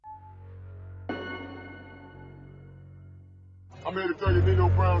I'm here to tell you Nino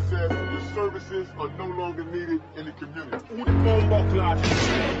Brown says your services are no longer needed in the community. Who the bomb clock?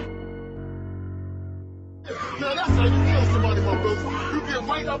 Now that's how you kill somebody, my brother. You get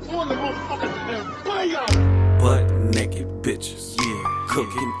right up on the motherfucker and bam! Butt naked bitches, yeah,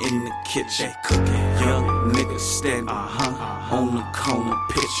 cooking in the kitchen, cooking. Young niggas standing, on the corner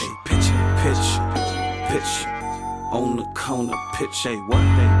pitching, pitch, on the corner pitching. What?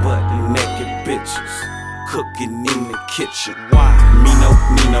 Butt naked bitches, cooking in the kitchen. Why?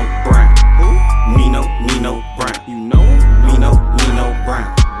 Nino Brown. Who? Nino Brown. You know Nino Brown.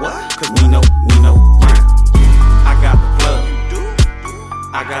 What? Cause Nino Brown. I got the plug.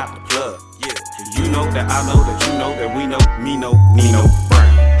 I got the plug. Yeah. You know that I know that you know that we know Nino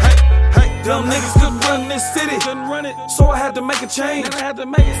Brown. Hey, dumb niggas couldn't run this city. Couldn't run it. So I had to make a change. I had to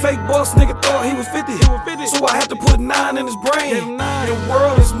make it. Fake boss nigga thought he was 50. So I had to put 9 in his brain. The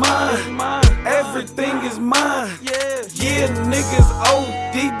world is mine. Everything is mine. Yeah, niggas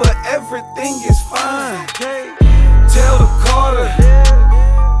OD, but everything is fine. Tell the Carter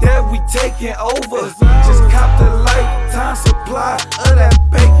that we taking over. Just cop the lifetime supply of that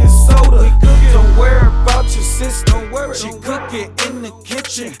baking soda. Don't worry about your sister, she cooking in the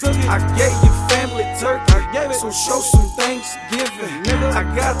kitchen. I gave your family turkey, so show some Thanksgiving. I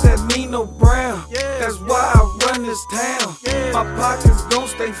got that Nino Brown, that's why I run this town. My pockets gon'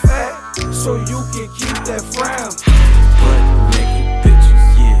 stay fat, so you can keep that frown. Butt naked bitches,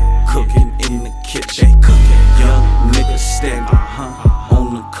 yeah, cooking in the kitchen. Young niggas standing,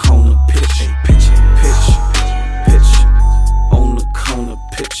 on the corner pitch, on the corner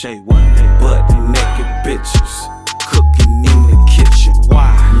pitch. What? Butt naked bitches, cooking in the kitchen. Why?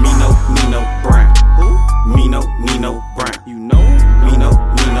 Nino Brown. Who? Nino Brown. You know Nino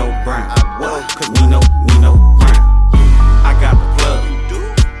Brown. What? Cause Nino Brown. I got the plug.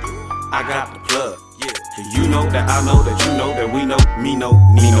 I got the plug. Yeah. You know that I know that you know that we know Nino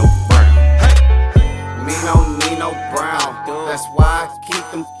Brown. Nino Brown, that's why I keep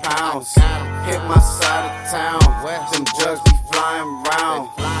them pounds. Hit my side of town, them drugs be flying round,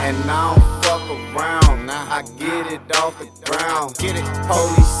 and I don't fuck around. I get it off the ground.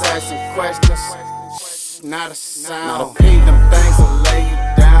 Police asking questions, not a sound. Leave them things will lay you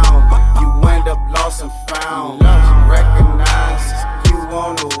down. You end up lost and found. Recognize you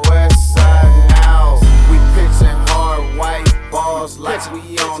on the west side now. We pitching hard white balls like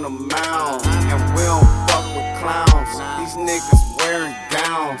we on a mound, and we don't fuck with clowns. These niggas wearing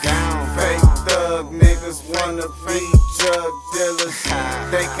gowns. Fake thug niggas wanna be drug dealers.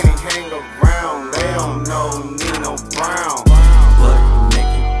 They can't hang around. They don't know Nino Brown. Butt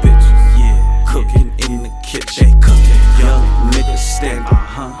naked bitches, yeah, cooking in the kitchen. Young niggas standing,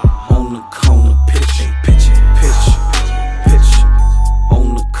 on the corner pitch,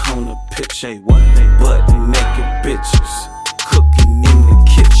 on the corner pitch. What? Butt naked bitches, cooking in the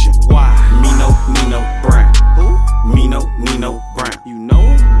kitchen. Why? Nino Brown. Who? Nino Brown. You know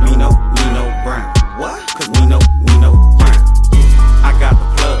Nino Brown. What? Cause Nino Brown. I got the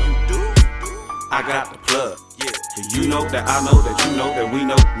plug. I got the plug. Yeah. You know that I know that you know that we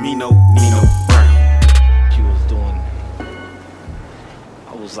know Nino Brown. She was doing,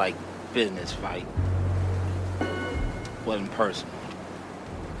 I was like business fight. Wasn't personal.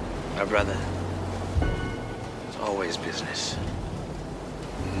 My brother, it's always business.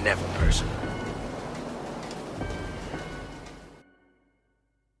 Never personal.